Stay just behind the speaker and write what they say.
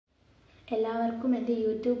എല്ലാവർക്കും എൻ്റെ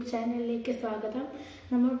യൂട്യൂബ് ചാനലിലേക്ക് സ്വാഗതം.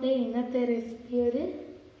 നമ്മുടെ ഇന്നത്തെ റെസിപ്പി ഒരു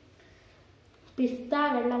പിസ്ത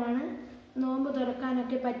വെള്ളമാണ്. നോമ്പ്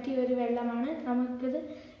തുറക്കാനൊക്കെ പറ്റിയ ഒരു വെള്ളമാണ്. നമുക്കിത്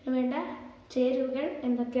വേണ്ട ചേരുവകൾ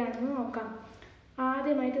എന്തൊക്കെയാണെന്ന് നോക്കാം.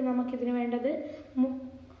 ആദ്യമായിട്ട് നമുക്കിതിന് വേണ്ടത്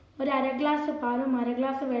ഒരു അര ഗ്ലാസ് പാലും അര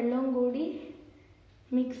ഗ്ലാസ് വെള്ളവും കൂടി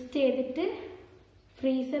മിക്സ് ചെയ്തിട്ട്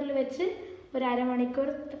ഫ്രീസറിൽ വെച്ച് ഒരു അരമണിക്കൂർ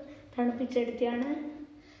തണുപ്പിച്ചെടുത്തിയാണ്.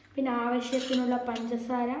 പിന്നെ ആവശ്യത്തിനുള്ള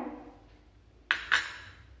പഞ്ചസാര,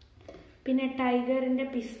 പിന്നെ ടൈഗറിൻ്റെ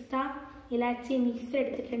പിസ്ത ഇലാച്ചി മിക്സ്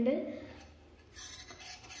എടുത്തിട്ടുണ്ട്,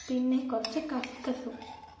 പിന്നെ കുറച്ച് കസ്കസും.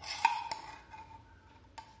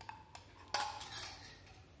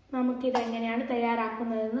 നമുക്കിതെങ്ങനെയാണ്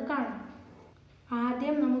തയ്യാറാക്കുന്നതെന്ന് കാണാം.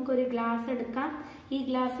 ആദ്യം നമുക്കൊരു ഗ്ലാസ് എടുക്കാം. ഈ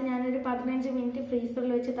ഗ്ലാസ് ഞാനൊരു 15 മിനിറ്റ്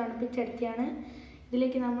ഫ്രീസറിൽ വെച്ച് തണുപ്പിച്ചെടുത്തിയാണ്.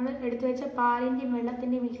 ഇതിലേക്ക് നമ്മൾ എടുത്തു വെച്ച പാലിൻ്റെയും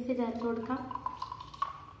വെള്ളത്തിൻ്റെയും മിക്സ് ചേർത്ത് കൊടുക്കാം.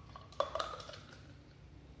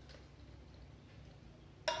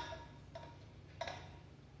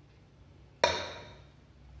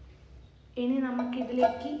 ഇനി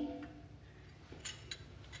നമുക്കിതിലേക്ക്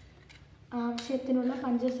ആവശ്യത്തിനുള്ള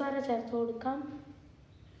പഞ്ചസാര ചേർത്ത് കൊടുക്കാം.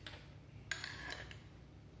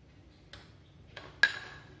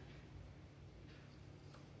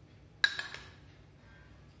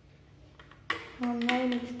 നന്നായി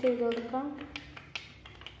മിക്സ് ചെയ്ത് കൊടുക്കാം.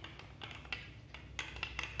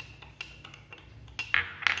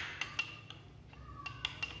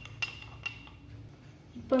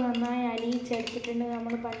 ഇപ്പോൾ നന്നായി അലിയിച്ചെടുത്തിട്ടുണ്ട്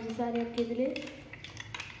നമ്മൾ പഞ്ചസാരയൊക്കെ ഇതിൽ.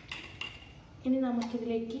 ഇനി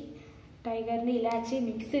നമുക്കിതിലേക്ക് ടൈഗറിൻ്റെ ഇലാച്ചി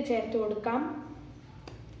മിക്സ് ചേർത്ത് കൊടുക്കാം.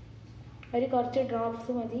 ഒരു കുറച്ച്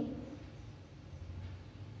ഡ്രോപ്സ് മതി.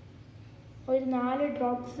 ഒരു 4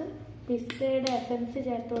 ഡ്രോപ്സ് പിസ്തയുടെ എസൻസ്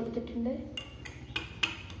ചേർത്ത് കൊടുത്തിട്ടുണ്ട്.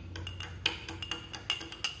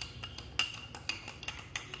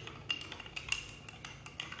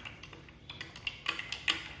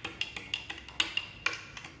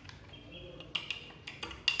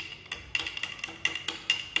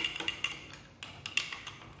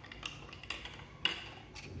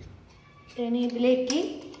 ഇനി ഇതിലേക്ക്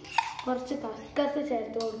കുറച്ച് കസ്കസ്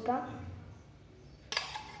ചേർത്ത് കൊടുക്കാം.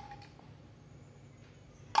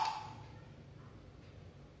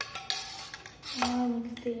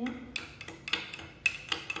 മിക്സ് ചെയ്യാം.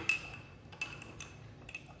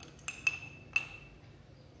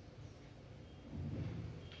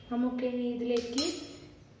 നമുക്കിനി ഇതിലേക്ക്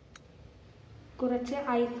കുറച്ച്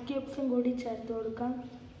ഐസ് ക്യൂബ്സും കൂടി ചേർത്ത് കൊടുക്കാം.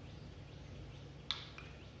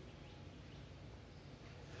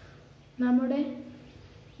 നമ്മുടെ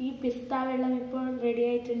ഈ പിസ്ത വെള്ളം ഇപ്പോൾ റെഡി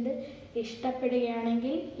ആയിട്ടുണ്ട്.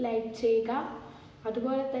 ഇഷ്ടപ്പെടുകയാണെങ്കിൽ ലൈക്ക് ചെയ്യുക.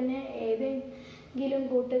 അതുപോലെ തന്നെ ഏതെങ്കിലും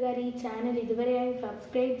കൂട്ടുകാർ ഈ ചാനൽ ഇതുവരെയായി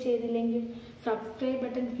സബ്സ്ക്രൈബ് ചെയ്തില്ലെങ്കിൽ സബ്സ്ക്രൈബ്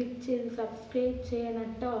ബട്ടൺ ക്ലിക്ക് ചെയ്ത് സബ്സ്ക്രൈബ് ചെയ്യണം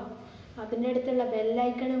കേട്ടോ. അതിൻ്റെ അടുത്തുള്ള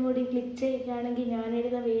ബെല്ലൈക്കണും കൂടി ക്ലിക്ക് ചെയ്യുകയാണെങ്കിൽ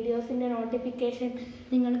ഞാനിടുന്ന വീഡിയോസിൻ്റെ നോട്ടിഫിക്കേഷൻ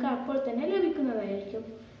നിങ്ങൾക്ക് അപ്പോൾ തന്നെ ലഭിക്കുന്നതായിരിക്കും.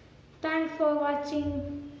 Thanks for watching.